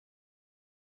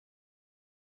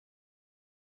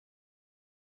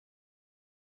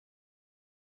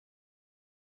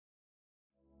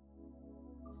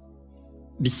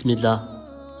Bismillah,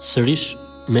 sërish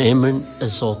me emrin e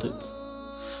Zotit.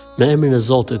 Me emrin e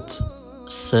Zotit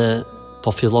se po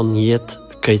fillon një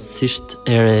jetë krejtësisht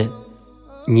e re,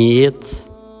 një jetë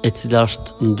e cila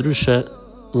është ndryshe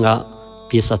nga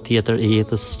pjesa tjetër e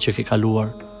jetës që ke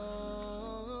kaluar.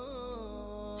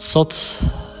 Sot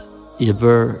je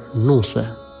bërë nuse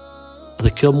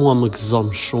dhe kjo mua më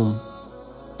gëzon shumë,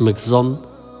 më gëzon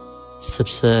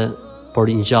sepse por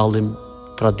ringjallim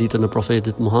traditën e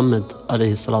profetit Muhammed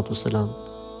a.s.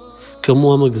 Kjo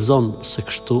mua më gëzon se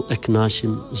kështu e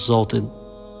kënaqim Zotin.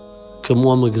 Kjo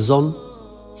mua më gëzon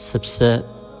sepse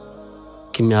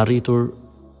kemi arritur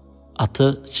atë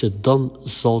që don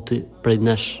Zoti prej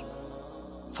nesh,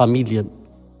 familjen,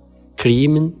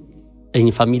 krijimin e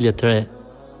një familje të re,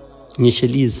 një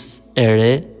qelizë e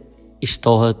re i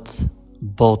shtohet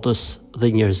botës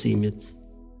dhe njerëzimit.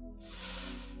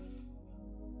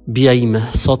 Bia ime,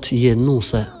 sot je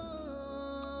nuse.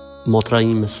 Motra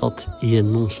ime, sot je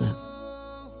nuse.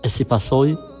 E si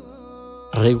pasoj,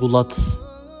 rregullat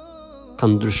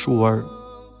kanë ndryshuar,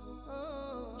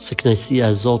 se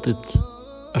kënaqësia e Zotit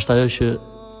është ajo që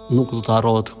nuk do të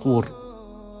harrohet kurrë.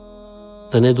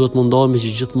 Dhe ne duhet mundohemi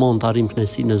që gjithmonë të arrijmë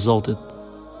kënaqësinë e Zotit.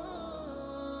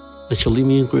 Dhe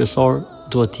qëllimi ynë kryesor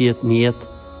duhet të jetë një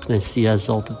jetë kënaqësia e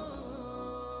Zotit.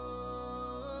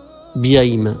 Bia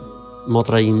ime,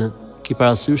 motra ime, ki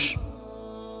parasysh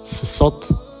se sot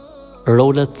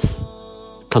rolet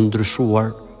kanë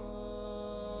ndryshuar.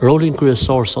 Rolin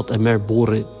kryesor sot e merr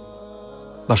burri,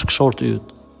 bashkëshorti yt.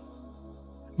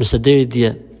 Nëse deri dje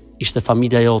ishte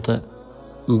familja jote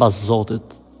mbas Zotit,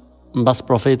 mbas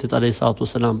profetit a.s.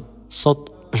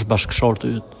 sot është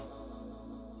bashkëshorti yt.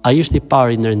 Ai është i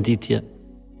pari në renditje.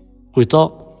 Kujto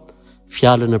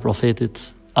fjalën e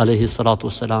profetit a.s.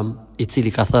 i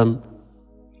cili ka thënë: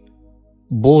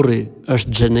 burri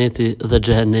është xheneti dhe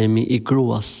xhehenemi i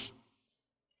gruas.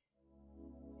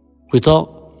 Kujto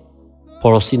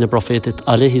porosinë e profetit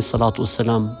a.s.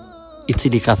 i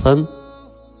cili ka thënë: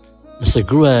 nëse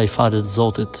gruaja i falet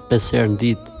Zotit 5 herë në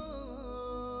ditë,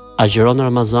 agjeron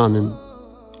Ramazanin,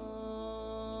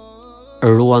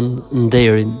 ruan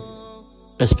nderin,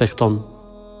 respekton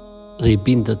dhe i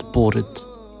bindet burrit,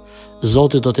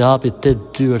 Zoti do t'i hapi 8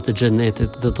 dyert të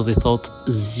xhenetit dhe do t'i thotë: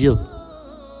 zgjidh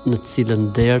në cilën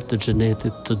derë të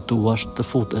xhenetit të duash të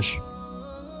futesh.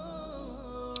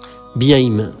 Bia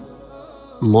ime,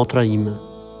 motra ime,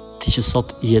 ti që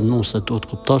sot je nuse, duhet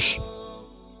kuptosh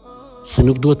se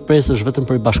nuk duhet presësh vetëm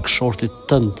për bashkëshortit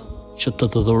tënd që të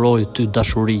dhurojë ty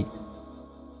dashuri,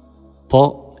 po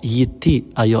je ti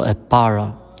ajo e para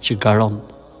që garon.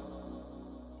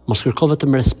 Mos kërko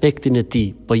vetëm respektin e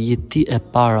tij, po je ti e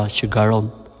para që garon.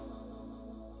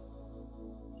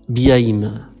 Bia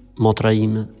ime, motra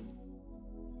ime,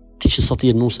 ti që sot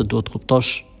je nuse, duhet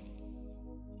kuptosh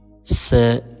se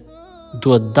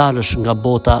duhet dalësh nga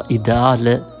bota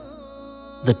ideale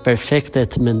dhe perfekte e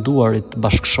të menduarit të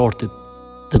bashkëshortit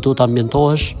dhe duhet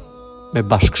ambientohesh me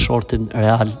bashkëshortin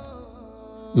real,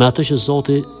 me atë që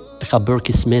Zoti e ka bërë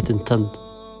kismetin tënd,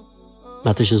 me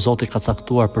atë që Zoti ka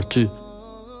caktuar për ty.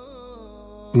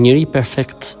 Njëri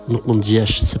perfekt nuk mund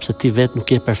gjesh, sepse ti vetë nuk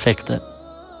je perfekte.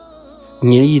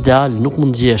 Njëri ideal nuk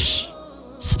mund gjesh,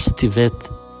 sepse ti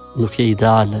vetë nuk je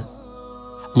ideale.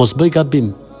 Mos bëj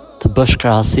gabim të bësh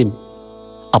krahasim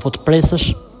apo të presësh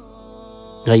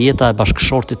nga jeta e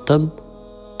bashkëshortit tënd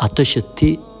atë që ti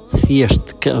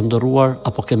thjesht ke ëndërruar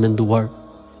apo ke menduar.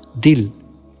 Dil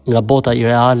nga bota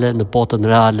ireale në botën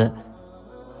reale.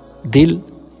 Dil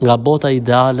nga bota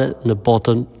ideale në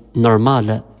botën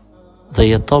normale dhe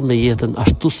jeto me jetën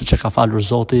ashtu siç e ka falur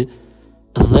Zoti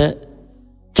dhe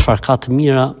çfarë ka të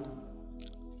mira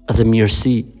dhe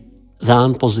mirësi dhe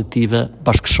anë pozitive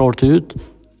bashkëshorti yt,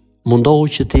 mundohu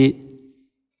që ti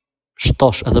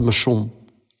shtosh edhe më shumë,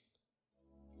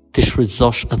 ti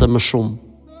shfrytëzosh edhe më shumë.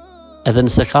 Edhe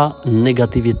nëse ka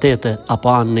negativitete apo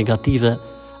anë negative,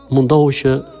 mundohu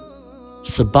që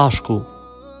së bashku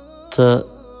të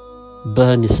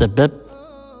bëhen një sebeb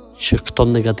që këto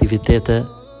negativitete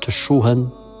të shuhen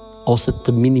ose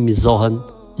të minimizohen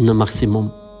në maksimum.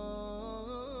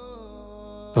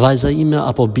 Vajza ime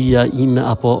apo bia ime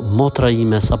apo motra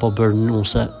ime sapo bërë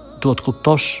nuse, duhet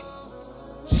kuptosh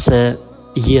se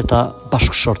jeta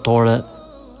bashkëshortore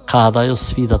ka edhe ajo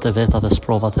sfidat e veta dhe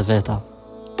sprovat e veta,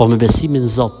 po me besimin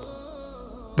në Zot,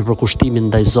 me përkushtimin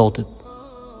ndaj Zotit,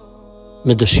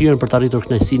 me dëshirën për të arritur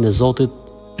kënaqësinë e Zotit,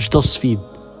 çdo sfidë,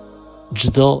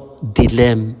 çdo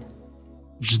dilemë,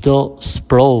 çdo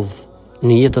sprovë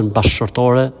në jetën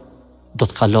bashkëshortore do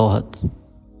të kalohet.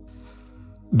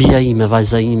 Bia ime,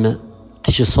 vajza ime,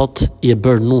 ti që sot je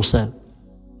bërë nuse,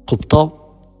 kupto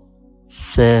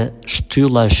se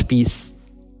shtylla e shtëpisë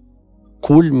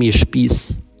kulmi I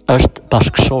shtëpisë është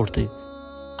bashkëshorti.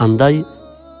 Andaj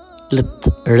le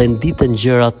të renditen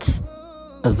gjërat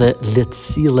dhe le të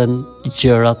sillen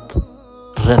gjërat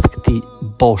rreth këtij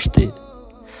boshti.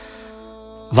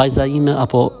 Vajza ime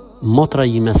apo motra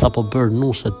ime sapo bërë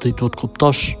nuse, ti duhet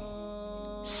kuptosh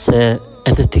se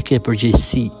edhe ti ke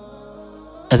përgjegjësi.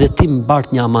 Edhe ti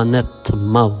mbart një amanet të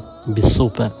madh mbi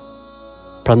supe.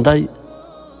 Prandaj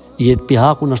I jepi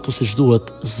hakun ashtu siç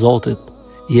duhet Zotit,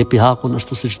 I jepi hakun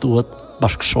ashtu siç duhet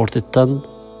bashkëshortit tënd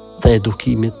dhe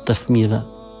edukimit të fëmijëve.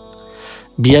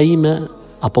 Bia ime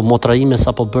apo motra ime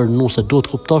sapo bërë nuse,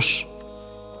 duhet kuptosh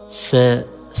se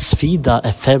sfida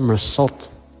e femrës sot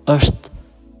është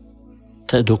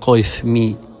të edukoj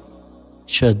fëmijë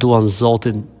që e duan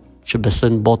Zotin, që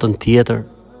besojnë botën tjetër,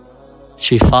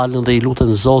 që I falen dhe I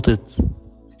luten Zotit,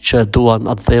 që e duan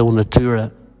atë dheun e tyre.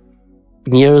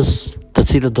 Njerëz të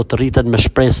cilët do të rriten me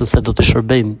shpresën se do të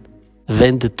shërbejnë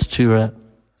vendit të tyre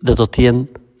dhe do të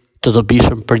jenë të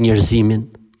dobishëm për njerëzimin.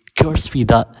 Kjo është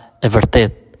sfida e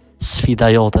vërtet, sfida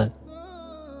jote.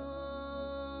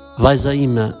 Vajza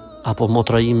ime apo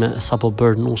motra ime sapo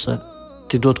bërë nuse,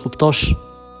 ti duhet kuptosh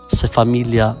se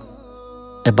familja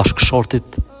e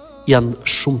bashkëshortit janë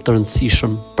shumë të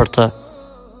rëndësishëm për të.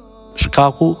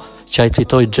 Shkaku që ai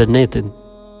fitoi xhenetin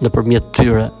nëpërmjet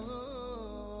tyre.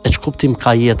 E ç'kuptim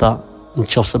ka jeta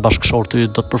nëse bashkëshorti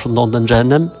do të përfundonte në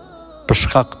xhenem për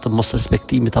shkak të mos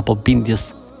respektimit apo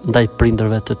bindjes ndaj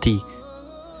prindërve të tij.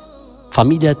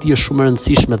 Familja e tij është shumë e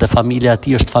rëndësishme dhe familja e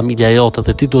tij është familja jote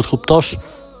dhe ti duhet kuptosh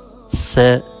se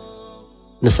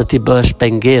nëse ti bëhesh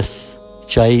pengesë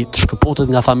që ai të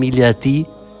shkëputet nga familja e tij,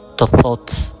 do të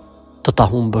thotë do ta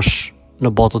humbësh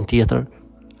në botën tjetër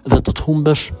dhe do të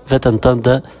humbësh veten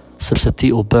tënde sepse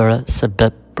ti u bëre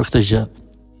sebeb për këtë gjë.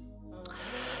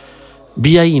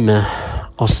 Bia ime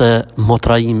ose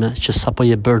motra ime që sapo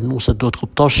je bërë nuse, duhet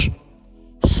kuptosh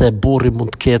se burri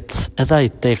mund të ketë edhe ai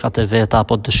tekat e veta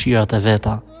apo dëshirat e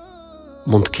veta.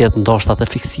 Mund të ketë ndoshta edhe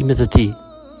fiksimet e tij.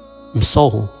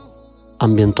 Mësohu,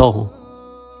 ambientohu.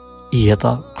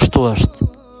 Jeta kështu është.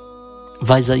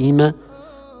 Vajza ime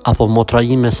apo motra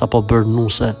ime sapo bërë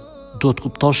nuse, duhet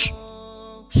kuptosh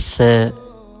se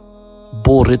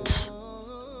burrit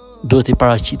duhet I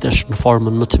paraqitesh në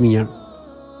formën më të mirë,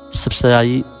 sepse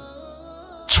ai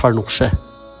çfarë nuk sheh.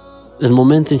 Dhe në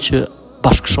momentin që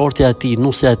bashkëshortja e tij,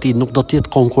 nusja e tij nuk do të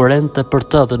jetë konkurrente për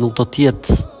të dhe nuk do të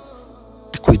jetë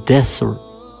e kujdesur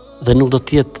dhe nuk do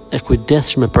të jetë e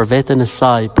kujdesshme për veten e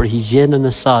saj, për higjienën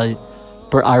e saj,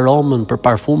 për aromën, për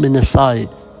parfumin e saj,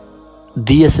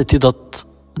 dije se ti do të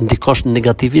ndikosh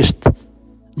negativisht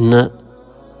në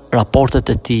raportet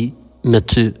e tij me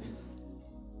ty.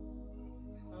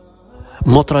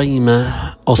 Motra ime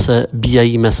ose bia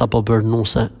ime sapo bërë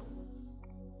nuse,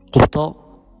 kupto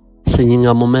se një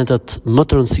nga momentet më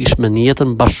të rëndësishme në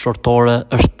jetën bashkëshortore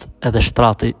është edhe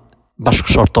shtrati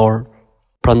bashkëshortor.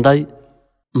 Prandaj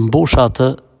mbush atë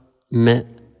me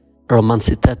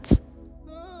romancitet.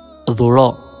 Dhuro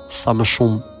sa më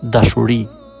shumë dashuri.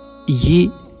 Ji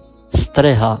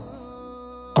streha,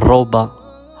 rroba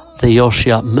dhe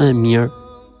joshja më e mirë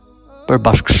për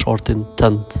bashkëshortin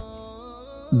tënd.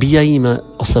 Bia ime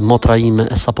ose motra ime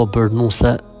e sapo bërë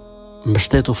nuse,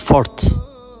 mbështetu fort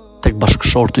tek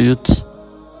bashkëshorti yt,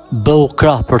 bëu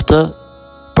krah për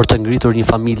të ngritur një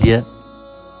familje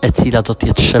e cila do të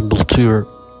jetë shembull tyr,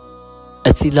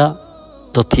 e cila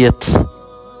do të jetë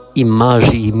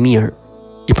imazhi I mirë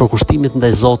I përkushtimit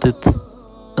ndaj Zotit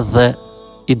dhe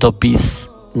I dobis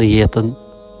në jetën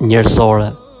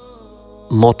njerëzore.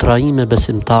 Motra ime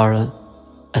besimtare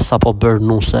e sapo bërë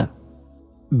nuse,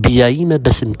 bia ime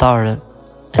besimtare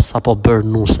e sapo bërë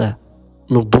nuse,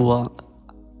 nuk dua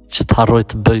që të harroj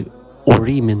të bëj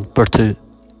urimin për ty.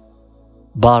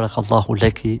 Barek Allahu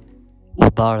leki, u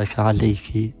barek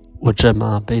alejki, u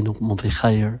gjema bejnuk mundi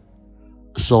khajr.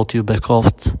 Zoti ju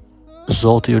bekoft,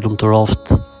 Zoti ju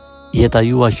lumturoft, jeta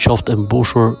juaj qoftë e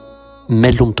mbushur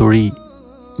me lumturi,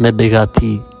 me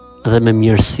begati dhe me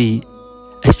mirësi,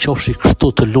 e qofshi kështu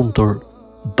të lumtur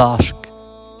bashk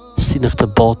si në këtë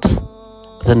botë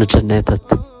dhe në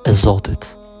xhenetet e Zotit.